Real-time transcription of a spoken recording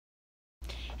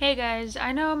Hey guys,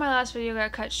 I know my last video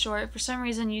got cut short. For some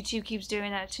reason YouTube keeps doing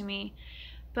that to me.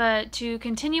 But to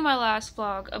continue my last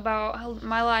vlog about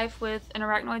my life with an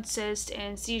arachnoid cyst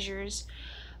and seizures,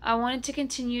 I wanted to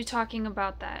continue talking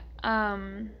about that.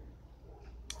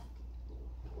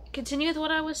 Continue with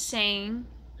what I was saying.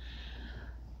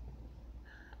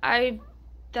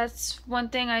 That's one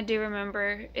thing I do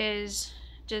remember is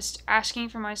just asking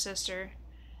for my sister.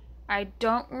 I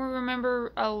don't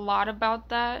remember a lot about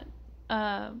that,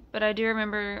 but I do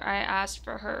remember I asked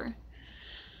for her.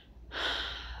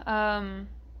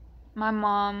 My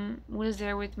mom was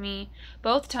there with me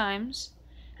both times.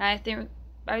 I think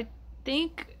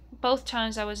both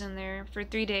times I was in there for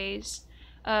 3 days.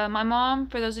 My mom,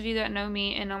 for those of you that know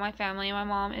me and know my family, my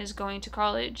mom is going to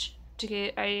college to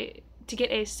get a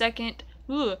second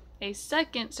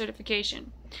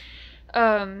certification.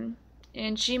 And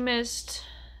she missed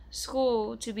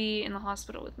school to be in the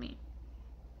hospital with me.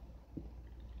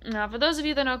 Now, for those of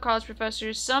you that know college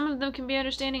professors, some of them can be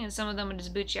understanding and some of them would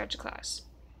just boot you out of class.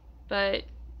 But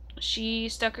she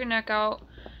stuck her neck out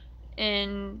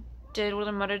and did what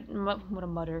a mother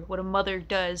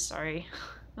does. Sorry,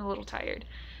 I'm a little tired.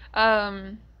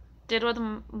 Did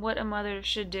what a mother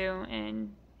should do,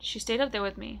 and she stayed up there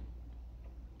with me.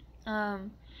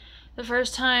 The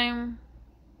first time,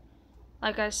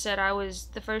 like I said,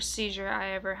 the first seizure I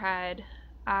ever had.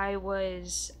 I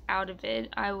was out of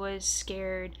it. I was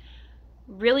scared,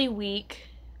 really weak.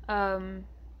 I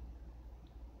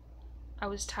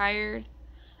was tired.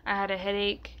 I had a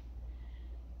headache.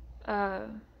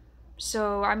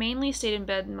 So I mainly stayed in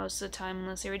bed most of the time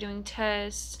unless they were doing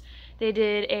tests. They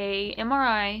did a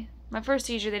MRI. My first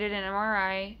seizure, they did an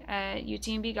MRI at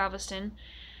UTMB Galveston.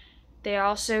 They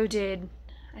also did,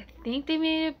 I think they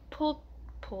may have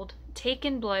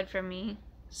taken blood from me.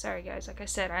 Sorry guys, like I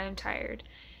said, I am tired.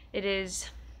 It is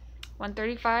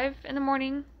 1:35 in the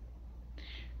morning.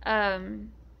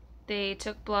 They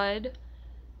took blood.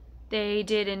 They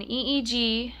did an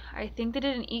EEG. I think they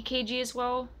did an EKG as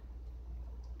well.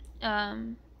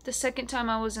 The second time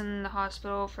I was in the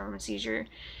hospital from a seizure,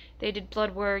 they did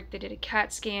blood work. They did a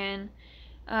CAT scan.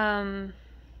 And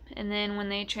then when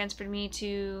they transferred me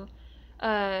to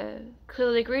Clear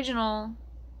Lake Regional,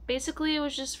 basically it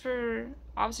was just for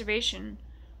observation.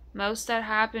 Most that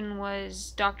happened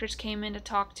was doctors came in to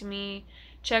talk to me,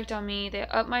 checked on me, they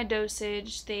upped my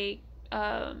dosage, they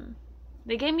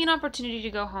gave me an opportunity to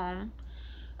go home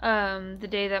the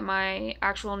day that my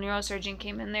actual neurosurgeon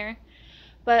came in there.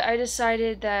 But I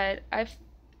decided that I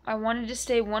wanted to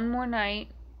stay one more night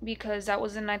because that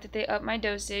was the night that they upped my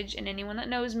dosage, and anyone that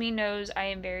knows me knows I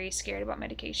am very scared about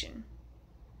medication.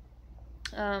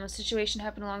 A situation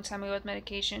happened a long time ago with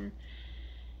medication.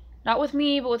 Not with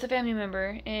me, but with a family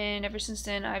member, and ever since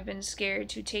then I've been scared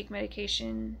to take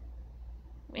medication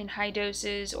in high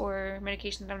doses or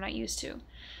medication that I'm not used to.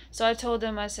 So I told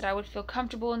them, I said I would feel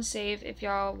comfortable and safe if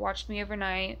y'all watched me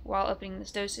overnight while upping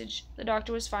this dosage. The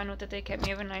doctor was fine with it. They kept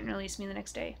me overnight and released me the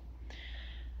next day.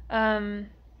 What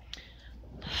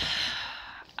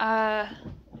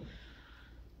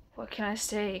can I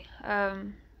say?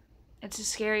 It's a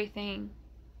scary thing.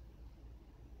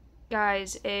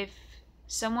 Guys, if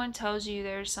someone tells you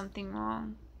there's something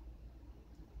wrong,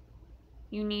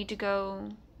 you need to go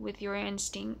with your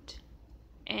instinct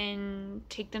and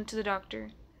take them to the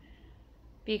doctor,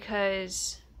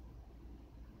 because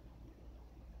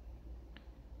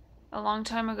a long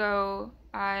time ago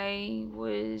I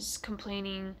was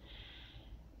complaining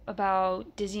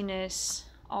about dizziness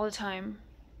all the time.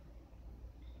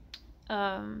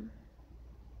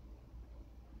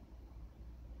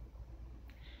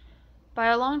 By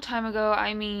a long time ago,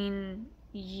 I mean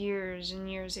years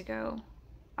and years ago.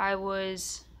 I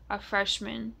was a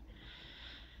freshman,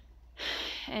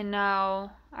 and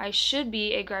now I should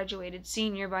be a graduated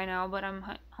senior by now, but I'm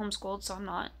homeschooled, so I'm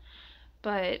not.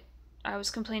 But I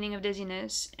was complaining of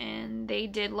dizziness, and they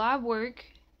did lab work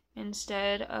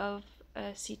instead of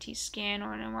a CT scan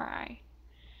or an MRI.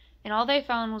 And all they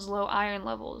found was low iron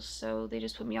levels, so they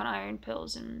just put me on iron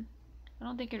pills, and I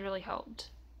don't think it really helped.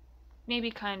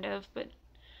 Maybe kind of, but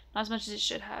not as much as it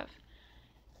should have.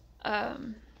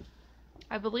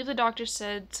 I believe the doctor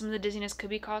said some of the dizziness could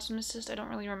be caused from the cyst. I don't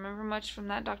really remember much from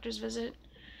that doctor's visit.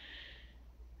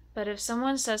 But if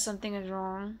someone says something is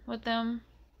wrong with them,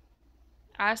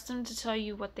 ask them to tell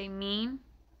you what they mean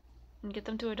and get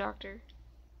them to a doctor.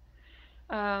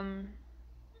 I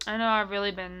know I've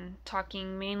really been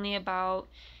talking mainly about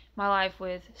my life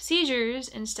with seizures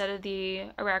instead of the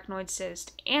arachnoid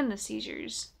cyst and the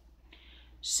seizures.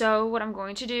 So what I'm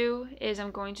going to do is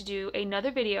I'm going to do another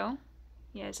video.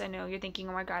 Yes, I know you're thinking,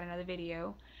 oh my god, another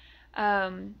video.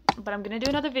 But I'm gonna do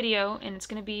another video, and it's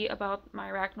gonna be about my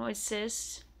arachnoid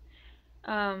cyst.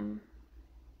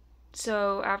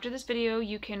 So after this video,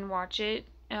 you can watch it,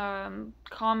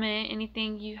 comment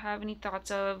anything you have any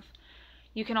thoughts of.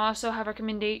 You can also have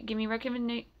give me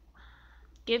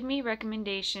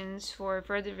recommendations for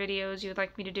further videos you would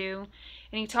like me to do,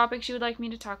 any topics you would like me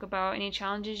to talk about, any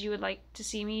challenges you would like to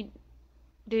see me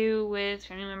do with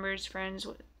family members, friends,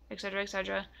 etc.,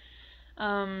 etc.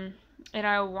 And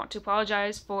I want to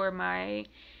apologize for my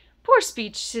poor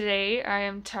speech today. I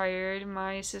am tired.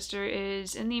 My sister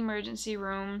is in the emergency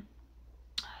room.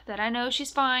 That I know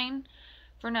she's fine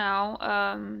for now.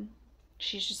 I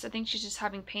think she's just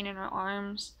having pain in her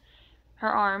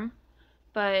arm.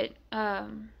 But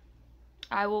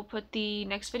I will put the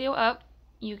next video up.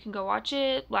 You can go watch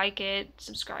it, like it,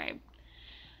 subscribe.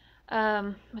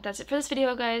 But that's it for this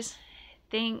video, guys.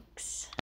 Thanks.